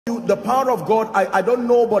The power of God, I don't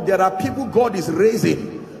know, but there are people God is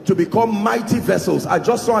raising to become mighty vessels. I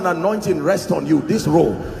just saw an anointing rest on you, this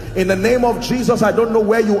row. In the name of Jesus, I don't know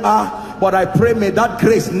where you are, but I pray may that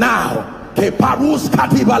grace now, let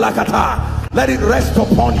it rest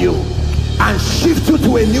upon you and shift you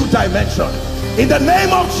to a new dimension. In the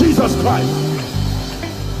name of Jesus Christ.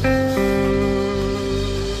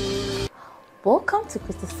 Welcome to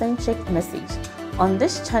Christocentric Message. On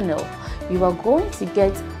this channel, you are going to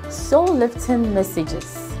get soul-lifting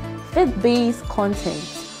messages, faith-based content,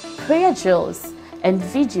 prayer drills, and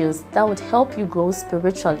videos that would help you grow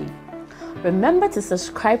spiritually. Remember to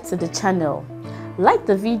subscribe to the channel, like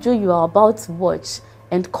the video you are about to watch,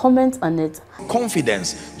 and comment on it.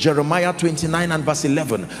 Confidence, Jeremiah 29 and verse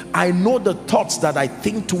 11. I know the thoughts that I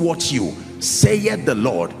think towards you, saith the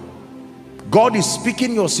Lord. God is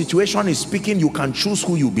speaking, your situation is speaking, you can choose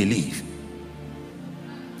who you believe.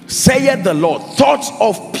 Saith the Lord, thoughts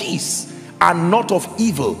of peace and not of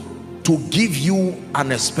evil, to give you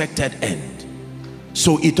an expected end.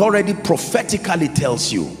 So it already prophetically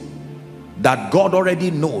tells you that God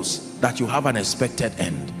already knows that you have an expected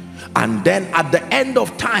end. And then at the end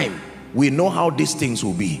of time, we know how these things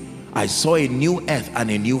will be. I saw a new earth and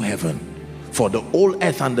a new heaven, for the old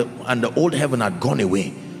earth and the old heaven had gone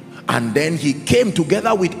away. And then he came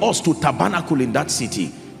together with us to tabernacle in that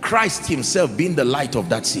city, Christ himself being the light of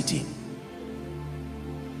that city.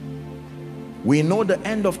 We know the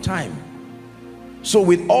end of time. So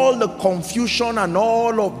with all the confusion and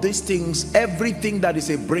all of these things, everything that is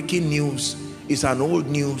a breaking news is an old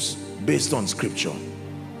news based on scripture.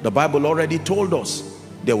 The Bible already told us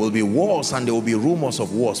there will be wars and there will be rumors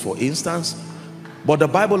of wars, for instance. But the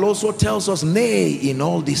Bible also tells us, nay, in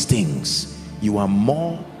all these things, you are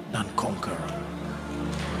more than conqueror.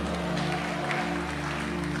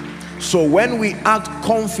 So when we act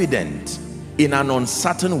confident in an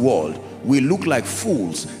uncertain world, we look like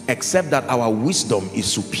fools, except that our wisdom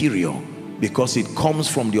is superior because it comes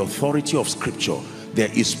from the authority of scripture.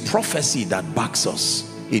 There is prophecy that backs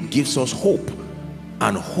us. It gives us hope,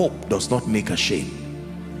 and hope does not make ashamed.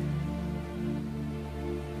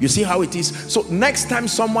 You see how it is? So next time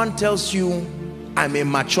someone tells you, I'm a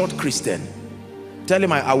matured Christian, tell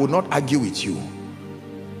him, I will not argue with you.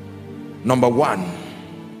 Number one,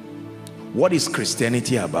 what is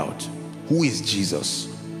Christianity about? Who is Jesus?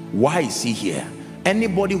 Why is he here?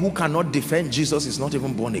 Anybody who cannot defend Jesus is not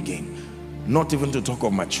even born again, not even to talk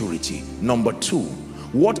of maturity. Number two,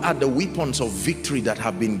 what are the weapons of victory that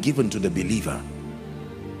have been given to the believer?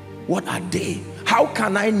 What are they? How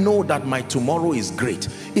can I know that my tomorrow is great?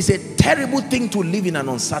 It's a terrible thing to live in an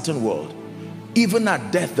uncertain world. Even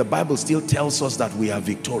at death, the Bible still tells us that we are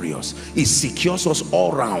victorious. It secures us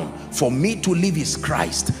all round. For me to live is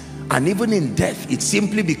Christ. And even in death, it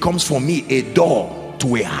simply becomes for me a door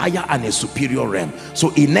to a higher and a superior realm.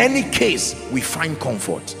 So in any case, we find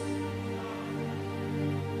comfort.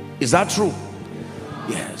 Is that true?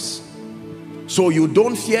 Yes. So you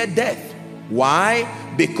don't fear death. Why?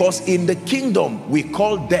 Because in the kingdom, we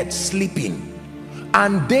call death sleeping.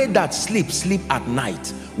 And they that sleep, sleep at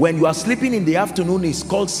night. When you are sleeping in the afternoon, it's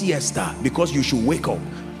called siesta, because you should wake up.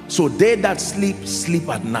 So they that sleep, sleep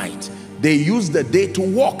at night. They use the day to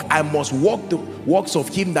walk. I must walk the works of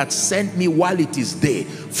him that sent me while it is day,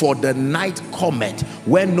 for the night cometh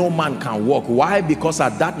when no man can walk. Why? Because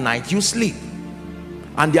at that night you sleep.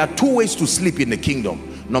 And there are two ways to sleep in the kingdom.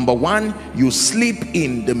 Number one, you sleep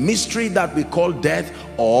in the mystery that we call death,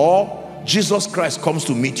 or Jesus Christ comes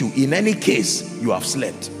to meet you. In any case, you have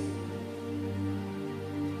slept.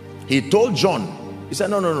 He told John, he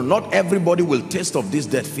said, no, not everybody will taste of this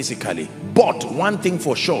death physically. But one thing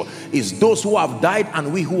for sure is those who have died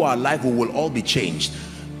and we who are alive, we will all be changed.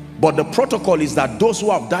 But the protocol is that those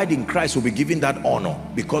who have died in Christ will be given that honor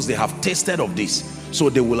because they have tasted of this. So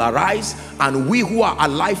they will arise, and we who are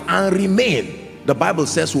alive and remain, the Bible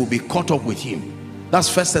says, will be caught up with him.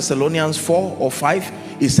 That's 1 Thessalonians 4 or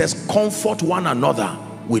 5. It says, comfort one another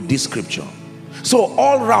with this scripture. So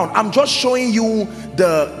all round, I'm just showing you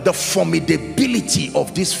the formidability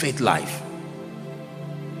of this faith life.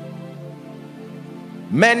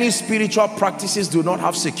 Many spiritual practices do not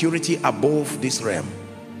have security above this realm.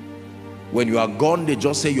 When you are gone, they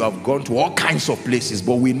just say you have gone to all kinds of places,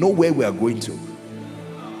 but we know where we are going to.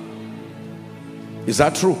 Is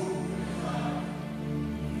that true?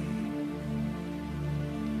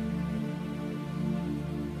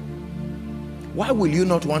 Why will you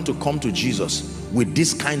not want to come to Jesus with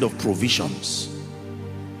this kind of provisions?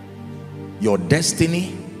 Your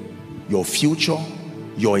destiny, your future,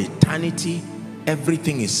 your eternity,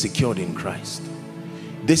 everything is secured in Christ.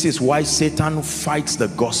 This is why Satan fights the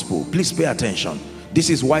gospel. Please pay attention. This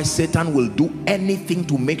is why Satan will do anything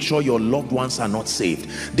to make sure your loved ones are not saved.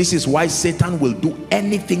 This is why Satan will do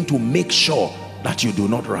anything to make sure that you do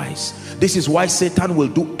not rise. This is why Satan will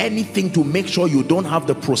do anything to make sure you don't have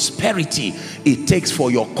the prosperity it takes for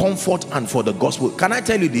your comfort and for the gospel. Can I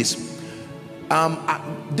tell you this?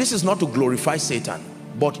 This is not to glorify Satan,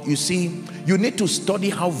 but you see, you need to study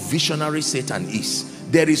how visionary Satan is.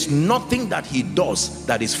 There is nothing that he does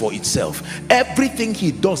that is for itself. Everything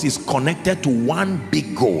he does is connected to one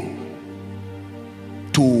big goal: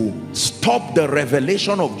 to stop the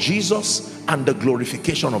revelation of Jesus and the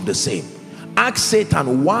glorification of the same. Ask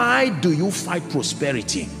Satan, why do you fight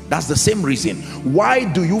prosperity? That's the same reason. Why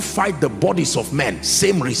do you fight the bodies of men?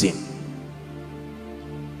 Same reason.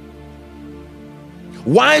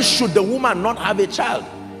 Why should the woman not have a child?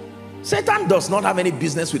 Satan does not have any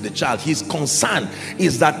business with the child. His concern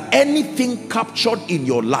is that anything captured in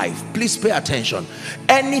your life, please pay attention,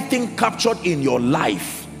 anything captured in your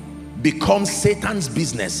life becomes Satan's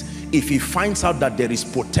business if he finds out that there is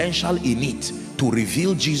potential in it to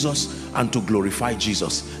reveal Jesus and to glorify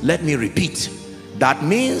Jesus. Let me repeat. That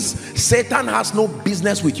means Satan has no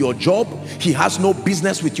business with your job. He has no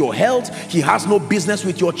business with your health. He has no business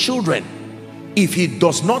with your children, if he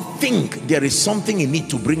does not think there is something in it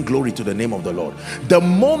to bring glory to the name of the Lord. The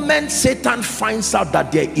moment Satan finds out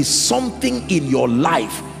that there is something in your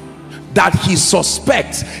life that he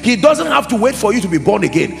suspects, he doesn't have to wait for you to be born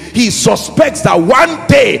again. He suspects that one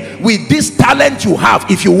day, with this talent you have,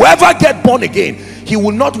 if you ever get born again, he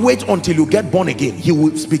will not wait until you get born again. He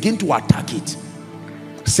will begin to attack it.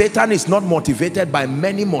 Satan is not motivated by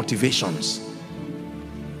many motivations.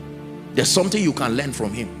 There's something you can learn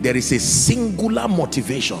from him. There is a singular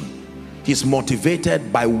motivation. He's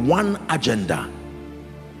motivated by one agenda: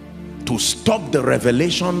 to stop the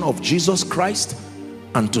revelation of Jesus Christ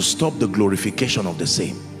and to stop the glorification of the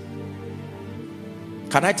same.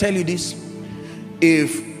 Can I tell you this?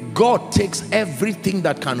 If God takes everything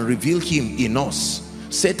that can reveal him in us,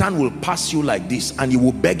 Satan will pass you like this and you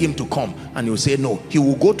will beg him to come, and you will say no. He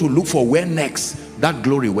will go to look for where next that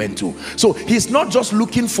glory went to. So he's not just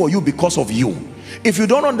looking for you because of you. If you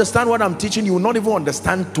don't understand what I'm teaching, you will not even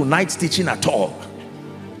understand tonight's teaching at all.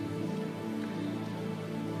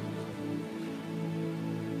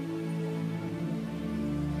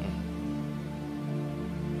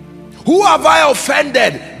 Who have I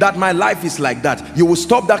offended that my life is like that? You will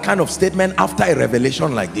stop that kind of statement after a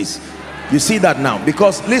revelation like this. You see that now?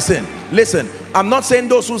 Because listen, I'm not saying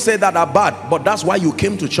those who say that are bad, but that's why you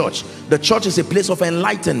came to church. The church is a place of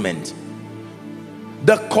enlightenment.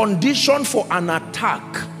 The condition for an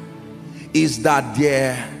attack is that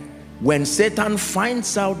when Satan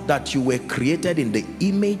finds out that you were created in the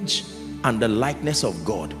image and the likeness of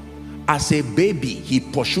God, as a baby he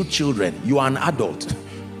pursued children. You are an adult.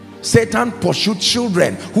 Satan pursued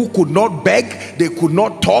children who could not beg, they could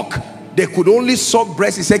not talk, they could only suck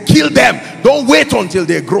breast. He said, kill them, don't wait until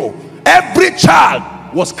they grow. Every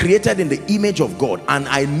child was created in the image of God. And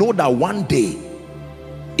I know that one day,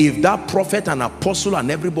 if that prophet and apostle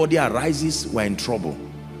and everybody arises, we're in trouble.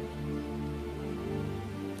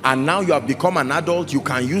 And now you have become an adult, you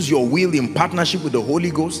can use your will in partnership with the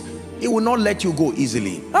Holy Ghost. He will not let you go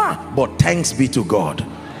easily. But thanks be to God.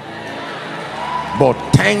 But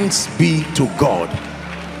thanks be to God,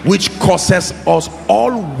 which causes us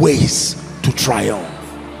always to triumph.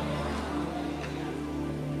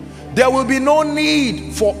 There will be no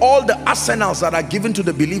need for all the arsenals that are given to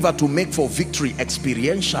the believer to make for victory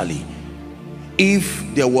experientially if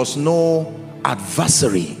there was no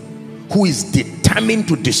adversary who is determined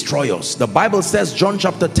to destroy us. The Bible says, John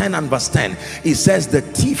chapter 10 and verse 10, it says, the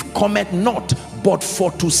thief cometh not but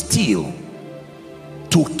for to steal,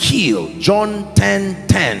 to kill. John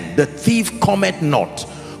 10:10, the thief cometh not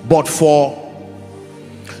but for.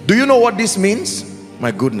 Do you know what this means?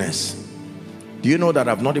 My goodness, do you know that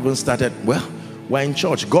I've not even started? Well, we're in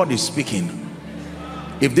church, God is speaking.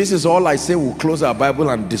 If this is all I say, we'll close our Bible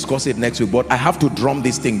and discuss it next week, but I have to drum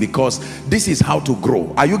this thing because this is how to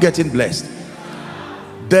grow. Are you getting blessed?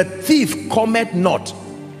 The thief cometh not.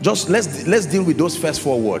 Just let's deal with those first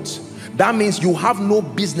four words. That means you have no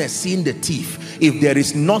business seeing the thief if there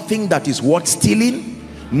is nothing that is worth stealing,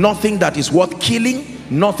 nothing that is worth killing,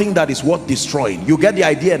 nothing that is worth destroying. You get the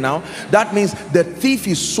idea now? That means the thief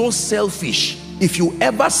is so selfish. If you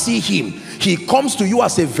ever see him, he comes to you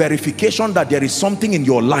as a verification that there is something in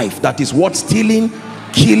your life that is worth stealing,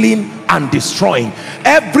 killing, and destroying.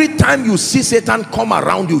 Every time you see Satan come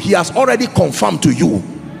around you, he has already confirmed to you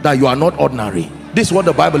that you are not ordinary. This is what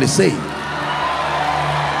the Bible is saying.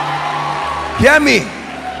 Hear me.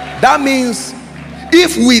 That means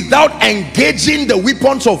If without engaging the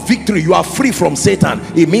weapons of victory you are free from Satan,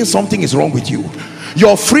 it means something is wrong with you.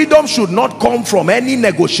 Your freedom should not come from any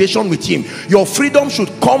negotiation with him. Your freedom should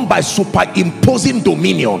come by superimposing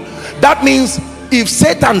dominion. That means if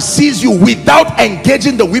Satan sees you without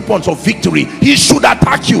engaging the weapons of victory, he should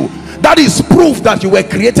attack you. That is proof that you were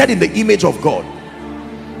created in the image of God.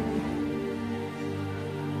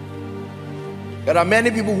 There are many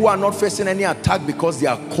people who are not facing any attack because they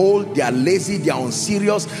are cold, they are lazy, they are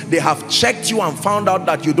unserious. They have checked you and found out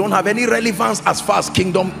that you don't have any relevance as far as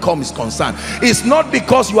kingdom come is concerned. It's not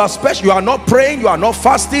because you are special, you are not praying, you are not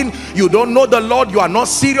fasting, you don't know the Lord, you are not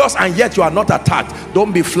serious, and yet you are not attacked.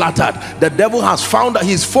 Don't be flattered. The devil has found that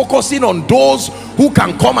he's focusing on those who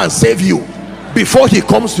can come and save you before he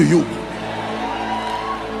comes to you.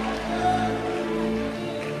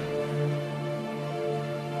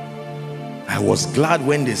 I was glad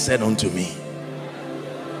when they said unto me.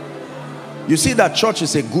 You see, that church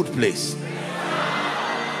is a good place.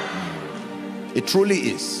 It truly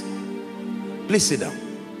is. Please sit down.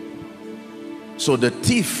 So the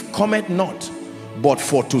thief cometh not but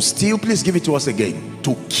for to steal. Please give it to us again.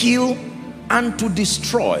 To kill and to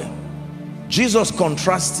destroy. Jesus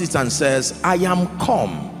contrasts it and says, I am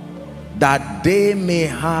come that they may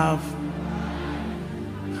have,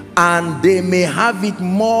 and they may have it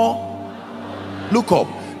more. Look up.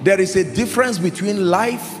 There is a difference between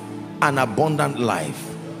life and abundant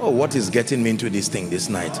life. Oh, what is getting me into this thing this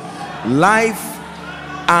night? Life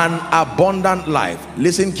and abundant life.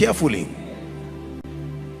 Listen carefully.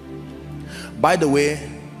 By the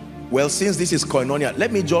way, well, since this is koinonia,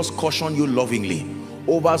 let me just caution you lovingly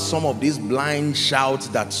over some of these blind shouts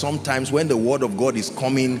that sometimes when the word of God is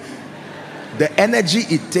coming, the energy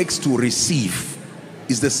it takes to receive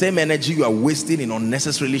is the same energy you are wasting in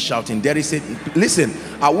unnecessarily shouting. There is a, listen,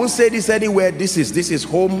 I won't say this anywhere. This is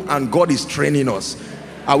home, and God is training us.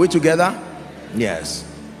 Are we together? Yes.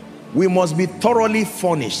 We must be thoroughly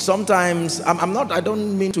furnished. Sometimes I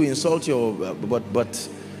don't mean to insult you, but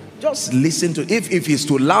just listen to, if it's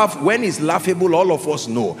to laugh, when it's laughable, all of us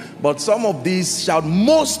know. But some of these shout,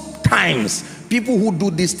 most times people who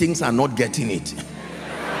do these things are not getting it.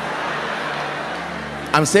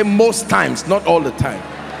 I'm saying most times, not all the time.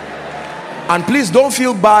 And please don't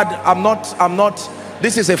feel bad. I'm not,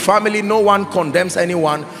 this is a family, no one condemns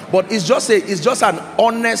anyone, but it's just an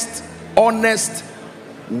honest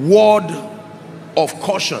word of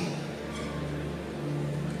caution.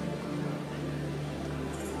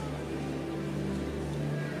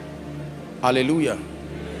 Hallelujah.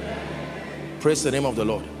 Praise the name of the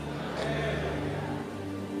Lord.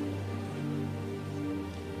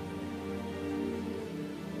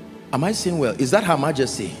 Am I saying well? Is that Her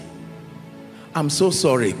Majesty? I'm so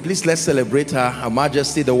sorry. Please, let's celebrate her. Her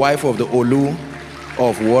Majesty, the wife of the Olu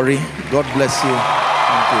of Warri. God bless you.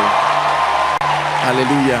 Thank you.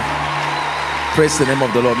 Hallelujah. Praise the name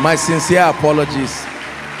of the Lord. My sincere apologies.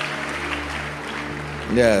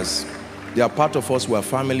 Yes, they are part of us. We are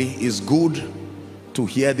family. It's good to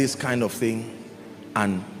hear this kind of thing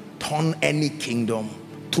and turn any kingdom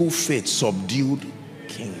through faith, subdued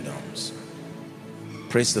kingdoms.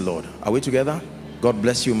 Praise the Lord. Are we together? God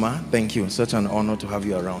bless you, ma. Thank you. Such an honor to have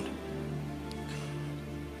you around.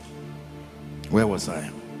 Where was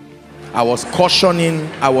I? I was cautioning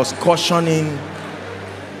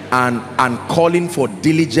and calling for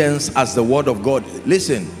diligence as the word of God.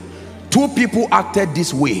 Listen, two people acted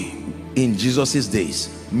this way in Jesus's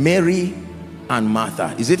days, Mary and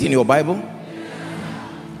Martha. Is it in your Bible?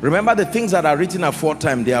 Remember, the things that are written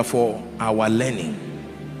aforetime, they are for our learning.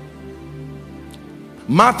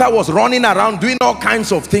 Martha was running around doing all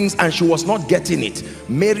kinds of things and she was not getting it.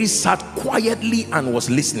 Mary sat quietly and was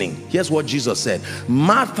listening. Here's what Jesus said: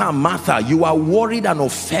 Martha, Martha, you are worried and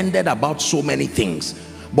offended about so many things,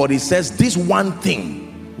 but he says this one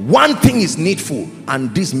thing is needful,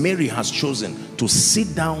 and this Mary has chosen, to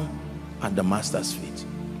sit down at the master's feet.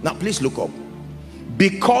 Now please look up.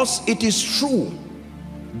 Because it is true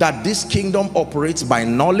that this kingdom operates by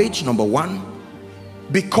knowledge, number one.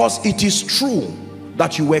 Because it is true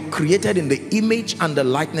that you were created in the image and the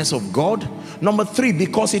likeness of God. Number three,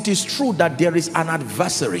 because it is true that there is an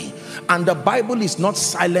adversary, and the Bible is not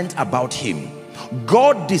silent about him.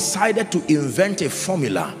 God decided to invent a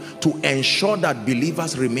formula to ensure that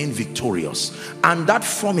believers remain victorious, and that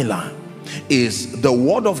formula is the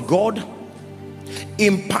word of God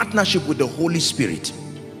in partnership with the Holy Spirit,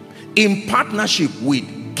 in partnership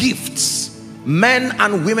with gifts, men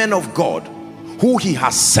and women of God who he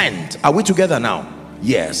has sent. Are we together now?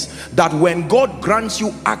 Yes. That when God grants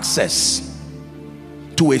you access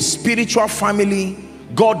to a spiritual family,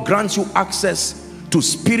 God grants you access to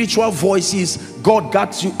spiritual voices. God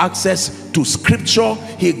grants you access to scripture.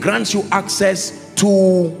 He grants you access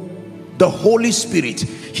to the Holy Spirit.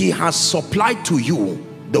 He has supplied to you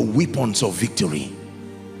the weapons of victory.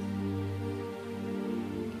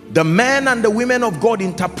 The men and the women of God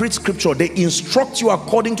interpret scripture. They instruct you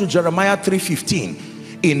according to Jeremiah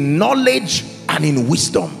 3:15 in knowledge and in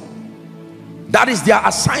wisdom. That is their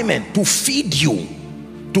assignment, to feed you,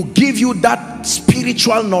 to give you that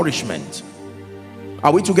spiritual nourishment.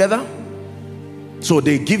 Are we together? So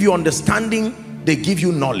they give you understanding, they give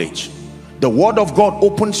you knowledge. The word of God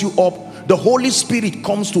opens you up. The Holy Spirit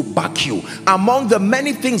comes to back you. Among the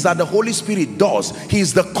many things that the Holy Spirit does, he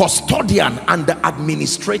is the custodian and the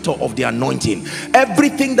administrator of the anointing.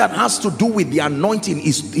 Everything that has to do with the anointing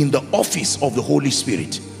is in the office of the Holy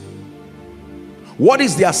Spirit. What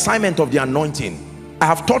is the assignment of the anointing? I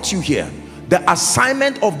have taught you here. The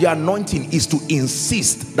assignment of the anointing is to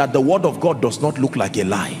insist that the word of God does not look like a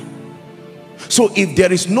lie. So if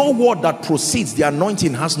there is no word that proceeds, the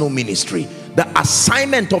anointing has no ministry. The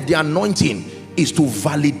assignment of the anointing is to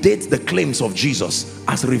validate the claims of Jesus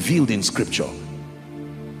as revealed in scripture.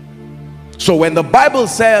 So when the Bible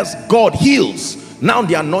says God heals, now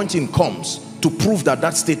the anointing comes to prove that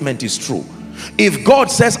that statement is true. If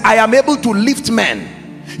God says I am able to lift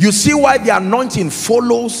men, you see why the anointing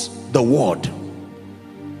follows the word.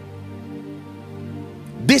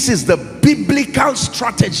 This is the biblical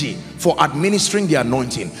strategy for administering the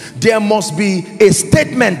anointing. There must be a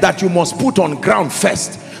statement that you must put on ground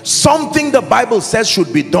first. Something the Bible says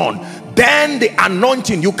should be done. Then the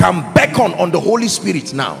anointing, you can beckon on the Holy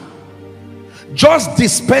Spirit now. Just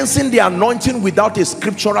dispensing the anointing without a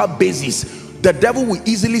scriptural basis, the devil will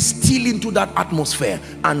easily steal into that atmosphere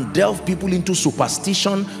and delve people into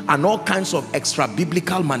superstition and all kinds of extra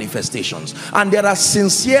biblical manifestations. And there are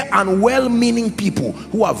sincere and well-meaning people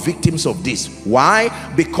who are victims of this. Why?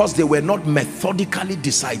 Because they were not methodically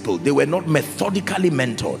discipled. They were not methodically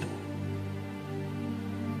mentored.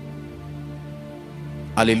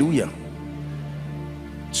 Hallelujah.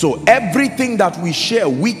 So everything that we share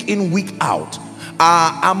week in, week out,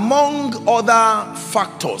 among other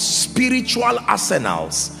factors, spiritual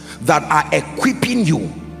arsenals that are equipping you.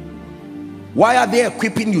 Why are they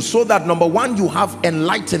equipping you? So that number one, you have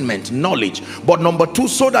enlightenment, knowledge. But number two,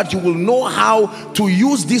 so that you will know how to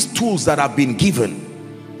use these tools that have been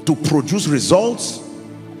given to produce results.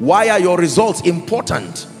 Why are your results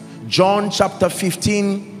important? John chapter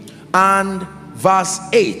 15 and verse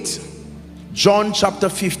 8. John chapter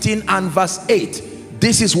 15 and verse 8.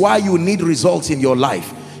 This is why you need results in your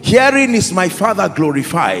life. Herein is my Father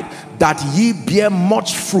glorified, that ye bear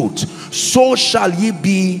much fruit, so shall ye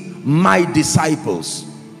be my disciples.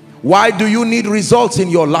 Why do you need results in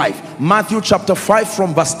your life? Matthew chapter 5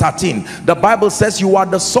 from verse 13. The Bible says you are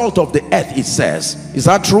the salt of the earth, it says. Is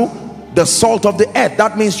that true? The salt of the earth.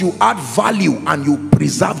 That means you add value and you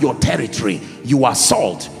preserve your territory. You are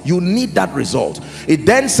salt. You need that result. It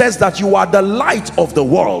then says that you are the light of the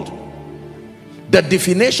world. The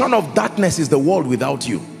definition of darkness is the world without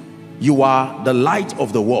you. You are the light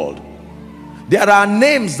of the world. There are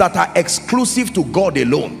names that are exclusive to God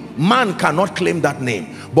alone. Man cannot claim that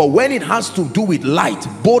name. But when it has to do with light,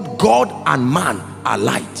 both God and man are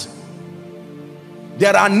light.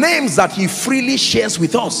 There are names that he freely shares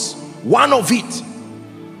with us. One of it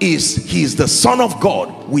is he is the Son of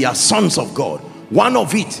God. We are sons of God. One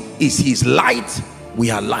of it is his light. We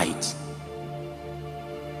are light.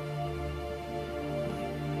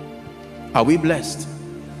 Are we blessed?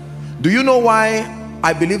 Do you know why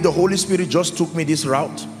I believe the Holy Spirit just took me this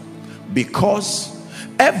route? Because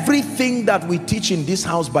everything that we teach in this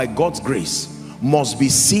house by God's grace must be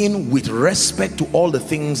seen with respect to all the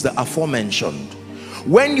things that are aforementioned.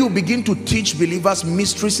 When you begin to teach believers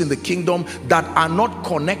mysteries in the kingdom that are not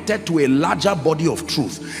connected to a larger body of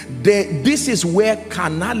truth, this is where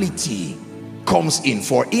carnality comes in.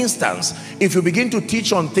 For instance, if you begin to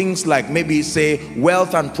teach on things like maybe say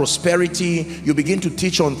wealth and prosperity, you begin to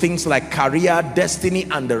teach on things like career, destiny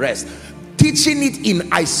and the rest, teaching it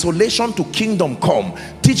in isolation to kingdom come,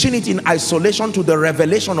 teaching it in isolation to the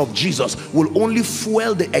revelation of Jesus will only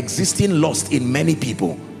fuel the existing lust in many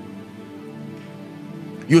people.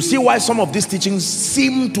 You see why some of these teachings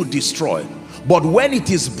seem to destroy, but when it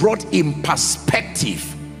is brought in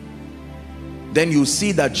perspective, then you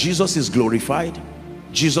see that Jesus is glorified,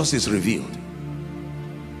 Jesus is revealed.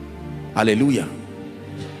 Hallelujah.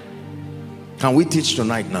 Can we teach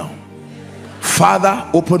tonight now? Father,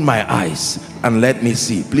 open my eyes and let me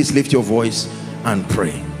see. Please lift your voice and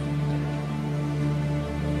pray.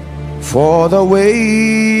 For the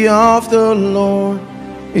way of the Lord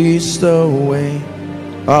is the way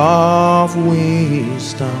of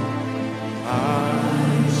wisdom.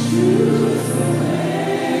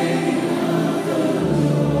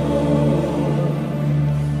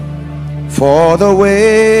 For the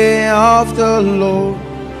way of the Lord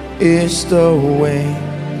is the way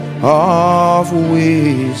of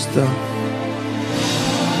wisdom.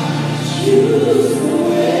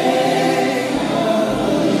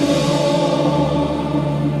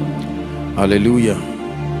 Hallelujah.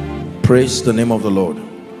 Praise the name of the Lord.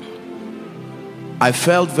 I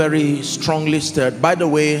felt very strongly stirred. By the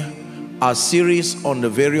way, our series on the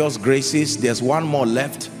various graces, there's one more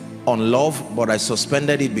left on love, but I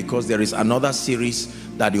suspended it because there is another series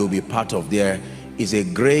that you'll be part of. There is a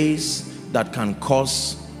grace that can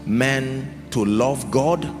cause men to love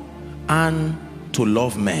God and to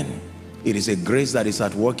love men. It is a grace that is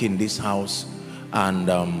at work in this house, and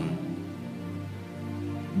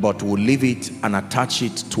but we'll leave it and attach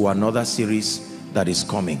it to another series that is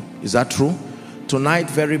coming. Is that true? Tonight,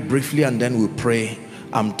 very briefly, and then we'll pray,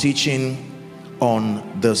 I'm teaching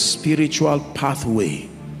on the spiritual pathway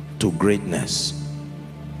to greatness.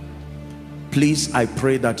 Please, I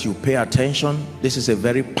pray that you pay attention. This is a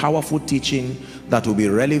very powerful teaching that will be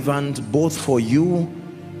relevant both for you,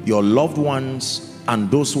 your loved ones, and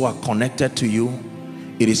those who are connected to you.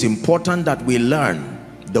 It is important that we learn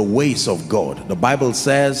the ways of God. The Bible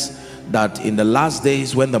says that in the last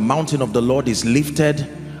days, when the mountain of the Lord is lifted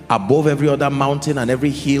above every other mountain and every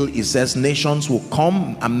hill, it says nations will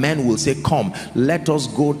come and men will say, come, let us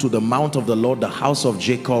go to the mount of the Lord, the house of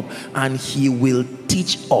Jacob, and he will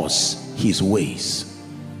teach us his ways.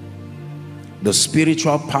 The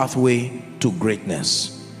spiritual pathway to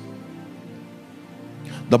greatness.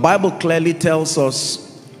 The Bible clearly tells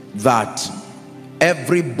us that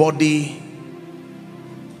everybody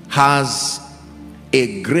has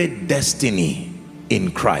a great destiny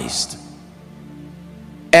in Christ.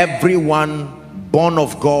 Everyone born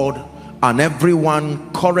of God and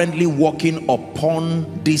everyone currently walking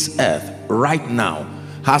upon this earth right now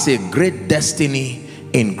has a great destiny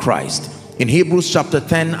in Christ. In Hebrews chapter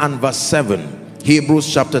 10 and verse 7,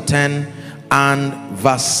 Hebrews chapter 10 and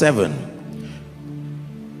verse 7,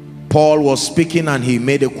 Paul was speaking and he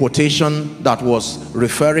made a quotation that was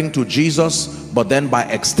referring to Jesus, but then by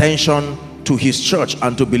extension to his church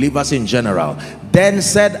and to believers in general. Then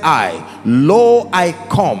said I, lo, I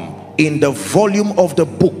come in the volume of the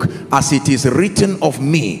book, as it is written of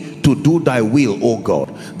me, to do thy will, O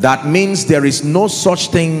God. That means there is no such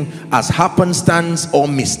thing as happenstance or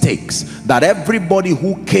mistakes. That everybody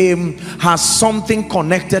who came has something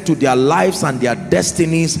connected to their lives and their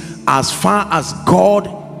destinies as far as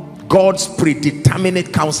God's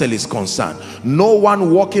predeterminate counsel is concerned. No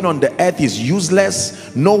one walking on the earth is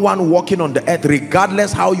useless. No one walking on the earth,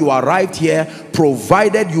 regardless how you arrived here,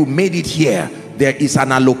 provided you made it here, there is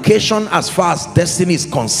an allocation as far as destiny is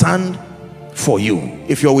concerned for you.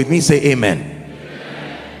 If you're with me, say amen.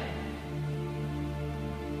 Amen.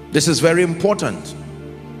 This is very important.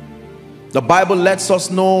 The Bible lets us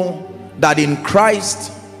know that in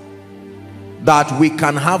Christ that we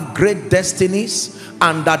can have great destinies,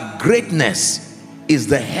 and that greatness is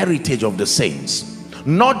the heritage of the saints.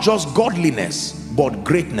 Not just godliness, but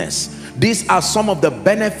greatness. These are some of the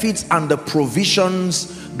benefits and the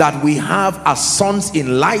provisions that we have as sons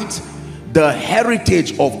in light. The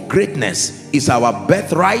heritage of greatness is our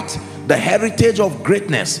birthright. The heritage of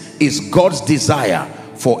greatness is God's desire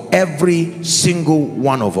for every single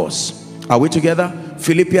one of us. Are we together?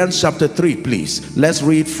 Philippians chapter 3, please. Let's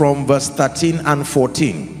read from verse 13 and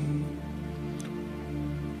 14.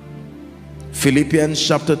 Philippians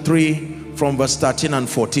chapter 3 from verse 13 and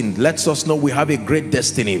 14 lets us know we have a great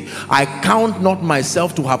destiny. I count not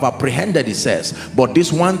myself to have apprehended, he says, but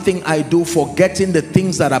this one thing I do, forgetting the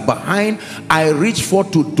things that are behind, I reach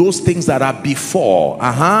forth to those things that are before.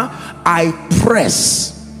 I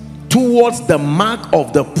press towards the mark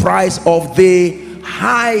of the prize of the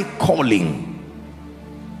high calling.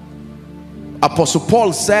 Apostle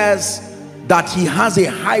Paul says that he has a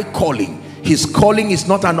high calling. His calling is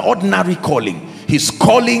not an ordinary calling. His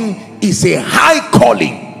calling is a high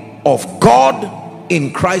calling of God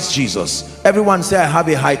in Christ Jesus. Everyone say, I have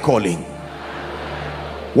a high calling.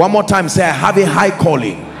 One more time, say, I have a high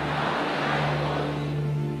calling.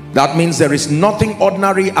 That means there is nothing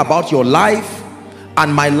ordinary about your life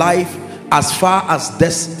and my life as far as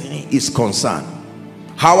destiny is concerned.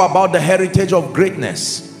 How about the heritage of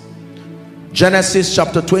greatness? Genesis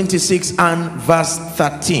chapter 26 and verse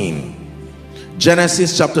 13.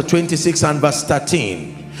 Genesis chapter 26 and verse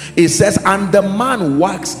 13. It says, and the man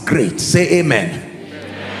waxed great, say amen,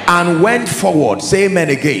 and went forward, say amen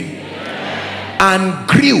again, and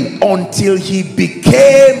grew until he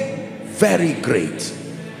became very great.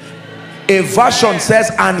 A version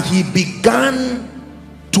says, and he began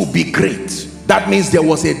to be great. That means there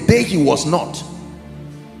was a day he was not.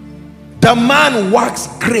 The man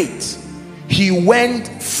waxed great. He went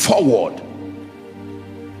forward.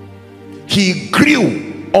 He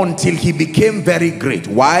grew until he became very great.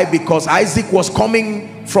 Why? Because Isaac was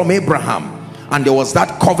coming from Abraham, and there was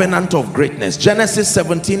that covenant of greatness. Genesis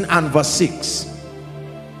 17 and verse 6.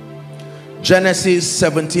 Genesis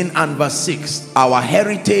 17 and verse 6. Our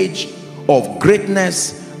heritage of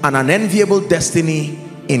greatness and an enviable destiny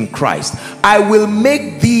in Christ. I will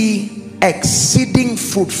make thee exceeding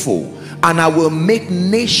fruitful, and I will make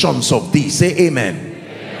nations of thee. Say amen.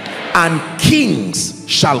 And kings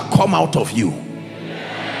shall come out of you.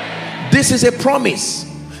 This is a promise.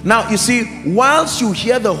 Now you see, whilst you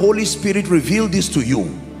hear the Holy Spirit reveal this to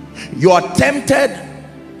you, you are tempted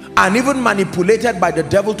and even manipulated by the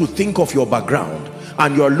devil to think of your background,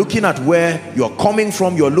 and you're looking at where you're coming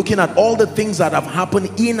from. You're looking at all the things that have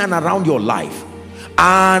happened in and around your life,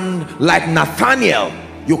 and like Nathaniel,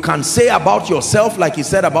 you can say about yourself, like he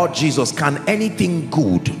said about Jesus, can anything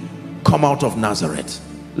good come out of Nazareth?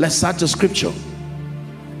 Let's start the scripture.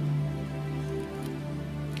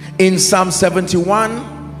 In Psalm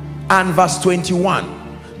 71 and verse 21,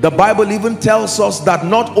 the Bible even tells us that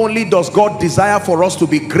not only does God desire for us to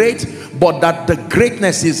be great, but that the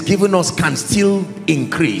greatness is given us can still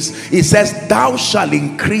increase. It says, thou shalt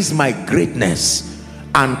increase my greatness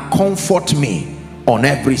and comfort me on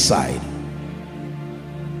every side.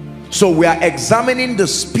 So we are examining the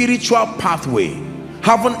spiritual pathway,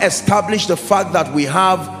 having established the fact that we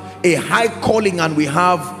have a high calling and we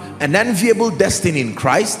have an enviable destiny in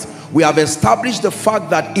Christ. We have established the fact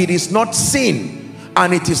that it is not sin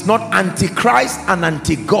and it is not antichrist and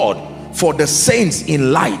anti-God for the saints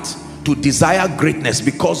in light to desire greatness,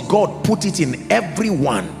 because God put it in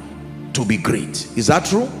everyone to be great. Is that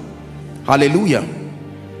true? Hallelujah.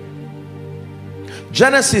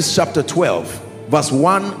 Genesis chapter 12 verse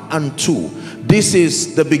 1 and 2. This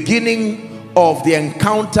is the beginning of the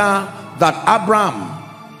encounter that Abraham,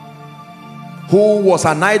 who was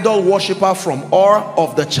an idol worshiper from Ur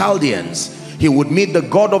of the Chaldeans, he would meet the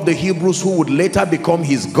God of the Hebrews, who would later become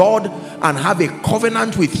his God, and have a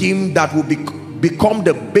covenant with him that would become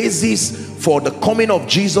the basis for the coming of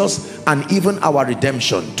Jesus and even our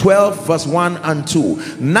redemption. 12 verse 1 and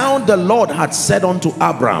 2. Now the Lord had said unto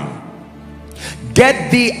Abram,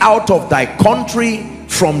 get thee out of thy country,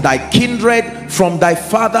 from thy kindred, from thy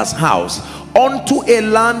father's house, unto a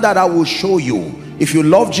land that I will show you. If you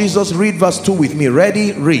love Jesus, read verse 2 with me.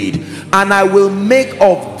 Ready? Read. And I will make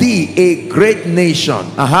of thee a great nation.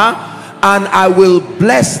 And I will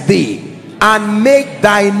bless thee and make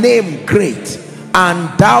thy name great,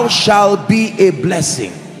 and thou shalt be a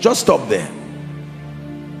blessing. Just stop there.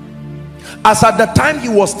 As at the time he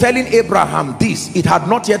was telling Abraham this, it had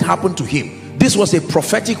not yet happened to him. This was a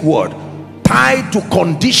prophetic word tied to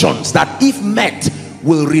conditions that, if met,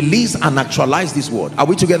 will release and actualize this word. Are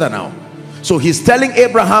we together now? So he's telling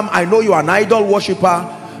Abraham, I know you are an idol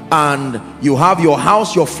worshiper and you have your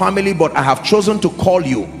house, your family, but I have chosen to call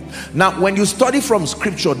you. Now, when you study from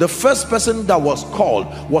scripture, the first person that was called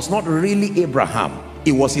was not really Abraham.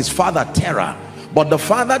 It was his father Terah. But the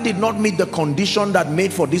father did not meet the condition that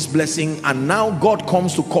made for this blessing, and now God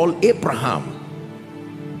comes to call Abraham.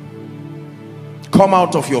 Come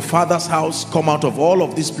out of your father's house, come out of all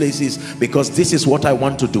of these places, because this is what I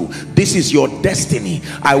want to do. This is your destiny.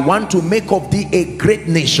 I want to make of thee a great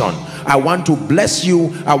nation. I want to bless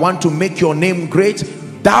you. I want to make your name great.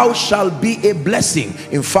 Thou shalt be a blessing.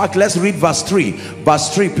 In fact, let's read verse 3.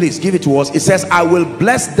 Verse 3, please give it to us. It says, I will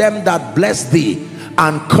bless them that bless thee,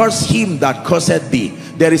 and curse him that curseth thee.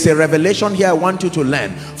 There is a revelation here I want you to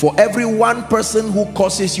learn. For every one person who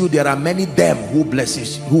curses you, there are many them who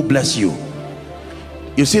bless you.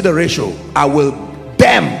 You see the ratio. I will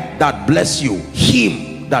them that bless you,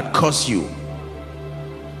 him that curse you.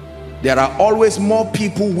 There are always more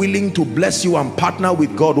people willing to bless you and partner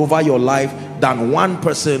with God over your life than one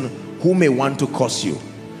person who may want to curse you.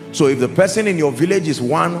 So if the person in your village is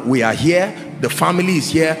one, we are here, the family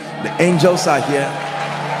is here, the angels are here.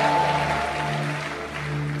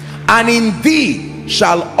 And in thee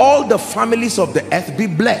shall all the families of the earth be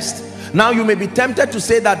blessed. Now you may be tempted to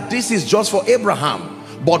say that this is just for Abraham.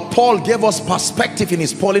 But Paul gave us perspective in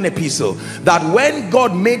his Pauline epistle that when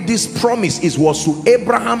God made this promise, it was to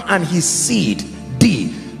Abraham and his seed,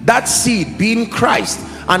 that seed being Christ.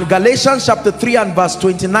 And Galatians chapter 3 and verse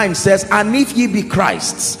 29 says, and if ye be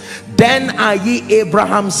Christ's, then are ye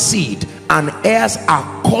Abraham's seed and heirs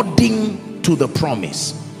according to the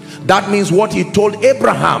promise. That means what he told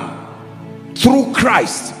Abraham through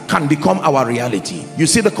Christ can become our reality. You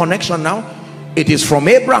see the connection now? It is from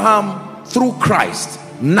Abraham through Christ.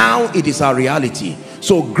 Now it is our reality.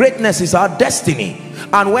 So greatness is our destiny.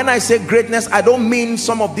 And when I say greatness, I don't mean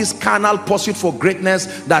some of this carnal pursuit for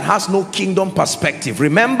greatness that has no kingdom perspective.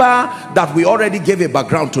 Remember that we already gave a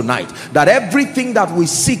background tonight, that everything that we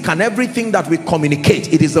seek and everything that we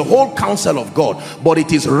communicate, it is the whole counsel of God, but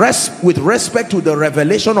it is with respect to the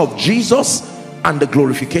revelation of Jesus and the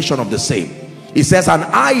glorification of the same. It says, and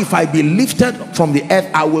if I be lifted from the earth,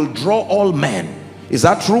 I will draw all men. Is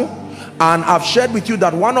that true? And I've shared with you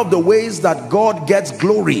that one of the ways that God gets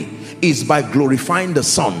glory is by glorifying the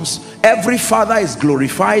sons. Every father is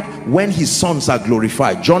glorified when his sons are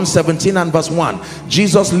glorified. John 17 and verse 1,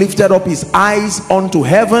 Jesus lifted up his eyes unto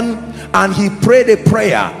heaven and he prayed a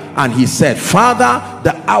prayer and he said, Father,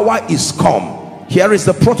 the hour is come. Here is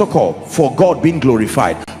the protocol for God being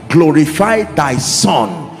glorified. Glorify thy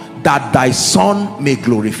son, that thy son may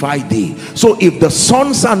glorify thee. So if the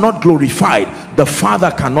sons are not glorified, the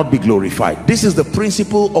father cannot be glorified. This is the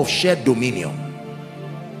principle of shared dominion.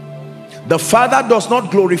 The father does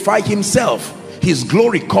not glorify himself. His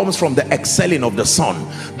glory comes from the excelling of the son.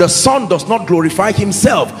 The son does not glorify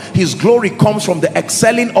himself. His glory comes from the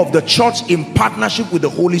excelling of the church in partnership with the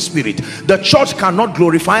Holy Spirit. The church cannot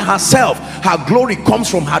glorify herself. Her glory comes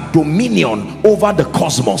from her dominion over the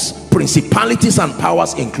cosmos, principalities and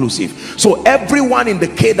powers inclusive. So everyone in the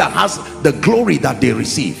Kedar has the glory that they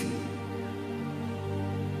receive.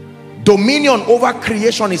 Dominion over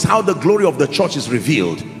creation is how the glory of the church is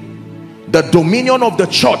revealed. The dominion of the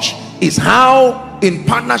church is how, in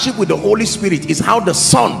partnership with the Holy Spirit, is how the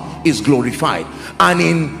Son is glorified. And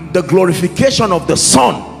in the glorification of the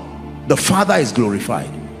Son, the Father is glorified.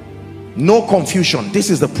 No confusion. This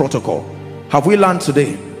is the protocol. Have we learned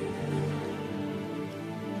today?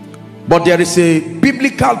 But there is a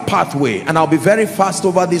biblical pathway, and I'll be very fast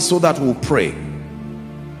over this so that we'll pray.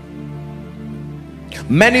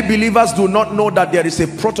 Many believers do not know that there is a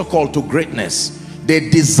protocol to greatness.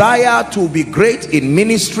 They desire to be great in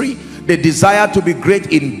ministry, they desire to be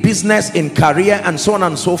great in business, in career, and so on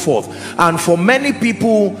and so forth. And for many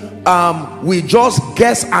people, we just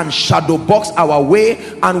guess and shadow box our way,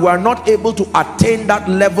 and we're not able to attain that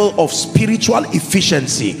level of spiritual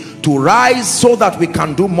efficiency to rise so that we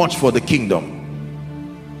can do much for the kingdom.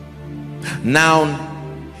 Now,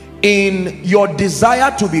 in your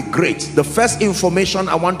desire to be great, the first information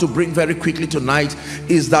I want to bring very quickly tonight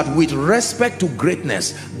is that with respect to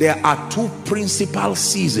greatness, there are two principal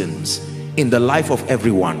seasons in the life of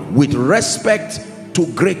everyone. With respect to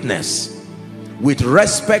greatness, with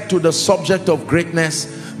respect to the subject of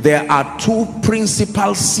greatness, there are two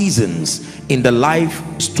principal seasons in the life.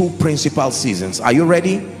 Two principal seasons. Are you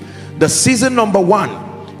ready? The season number one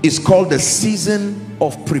is called the season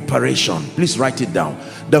of preparation. Please write it down.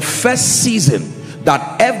 The first season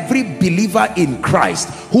that every believer in Christ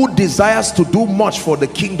who desires to do much for the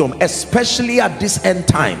kingdom, especially at these end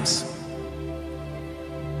times,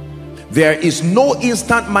 there is no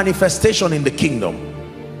instant manifestation in the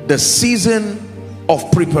kingdom. The season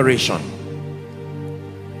of preparation.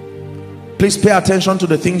 Please pay attention to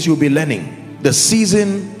the things you'll be learning. The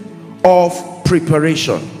season of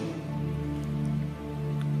preparation.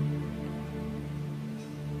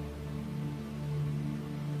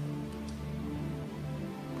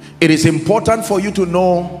 It is important for you to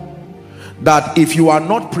know that if you are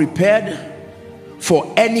not prepared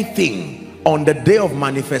for anything on the day of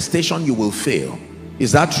manifestation, you will fail.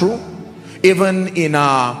 Is that true? Even in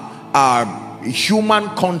our human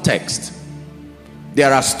context,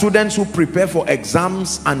 there are students who prepare for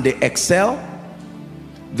exams and they excel.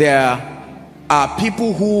 There are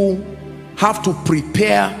people who have to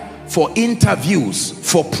prepare for interviews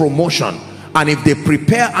for promotion. And if they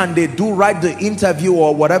prepare and they do write the interview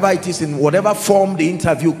or whatever it is, in whatever form the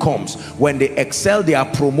interview comes, when they excel, they are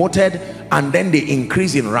promoted and then they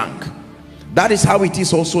increase in rank. That is how it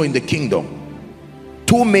is also in the kingdom.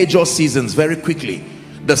 Two major seasons very quickly.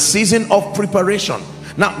 The season of preparation.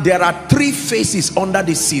 Now there are three phases under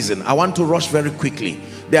this season. I want to rush very quickly.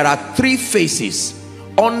 There are three phases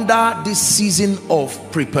under this season of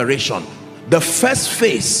preparation. The first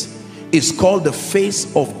phase is called the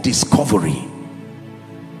phase of discovery.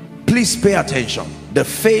 Please pay attention. The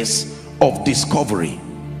phase of discovery.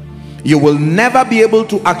 You will never be able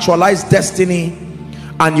to actualize destiny,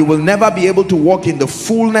 and you will never be able to walk in the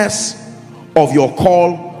fullness of your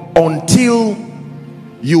call until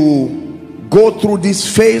you go through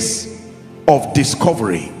this phase of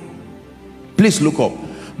discovery. Please look up.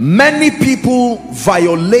 Many people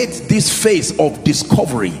violate this phase of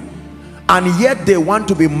discovery, and yet they want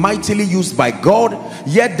to be mightily used by God,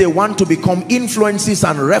 yet they want to become influences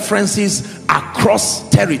and references across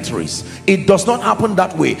territories. It does not happen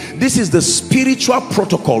that way. This is the spiritual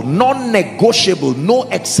protocol, non-negotiable, no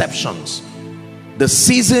exceptions. The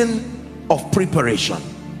season of preparation.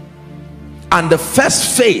 And the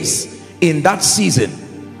first phase in that season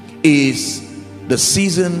is the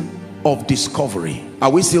season of discovery. Are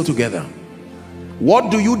we still together?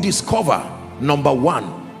 What do you discover? Number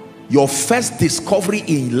one, your first discovery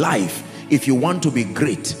in life, if you want to be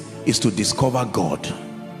great, is to discover God.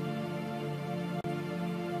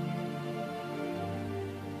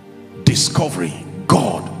 Discovery.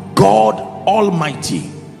 God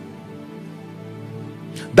Almighty.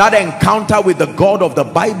 That encounter with the God of the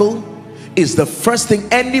Bible is the first thing.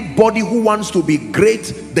 Anybody who wants to be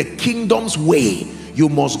great the kingdom's way, you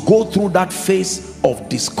must go through that phase of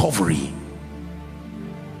discovery.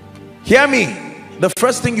 Hear me. The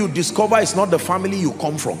first thing you discover is not the family you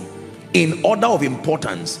come from. In order of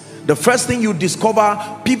importance, the first thing you discover,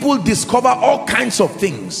 people discover all kinds of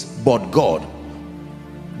things but God.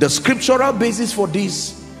 The scriptural basis for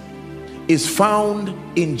this is found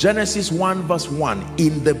in Genesis 1 verse 1.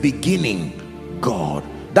 In the beginning, God.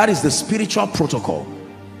 That is the spiritual protocol.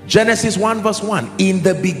 Genesis 1 verse 1. In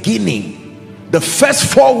the beginning. The first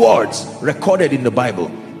 4 words recorded in the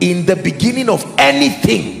Bible. In the beginning of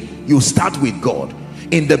anything, you start with God.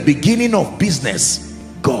 In the beginning of business,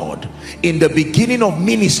 God. In the beginning of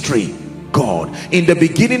ministry, God. In the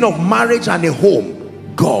beginning of marriage and a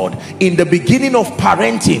home, God. In the beginning of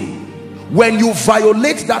parenting, when you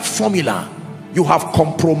violate that formula, you have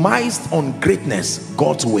compromised on greatness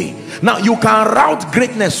God's way. Now you can route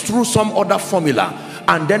greatness through some other formula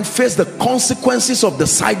and then face the consequences of the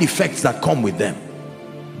side effects that come with them.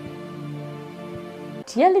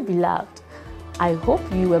 Dearly beloved, I hope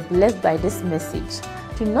you were blessed by this message.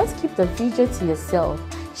 Do not keep the video to yourself.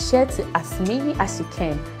 Share to as many as you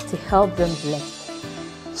can to help them bless.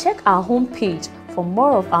 Check our homepage for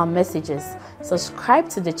more of our messages. Subscribe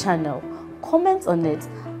to the channel, comment on it,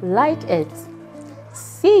 like it.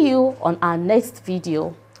 See you on our next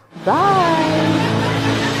video. Bye.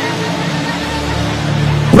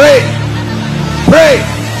 Pray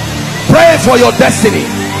for your destiny.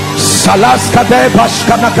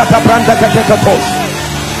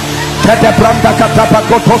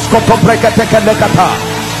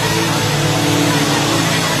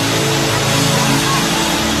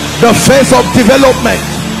 The phase of development.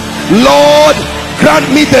 Lord, grant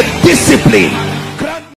me the discipline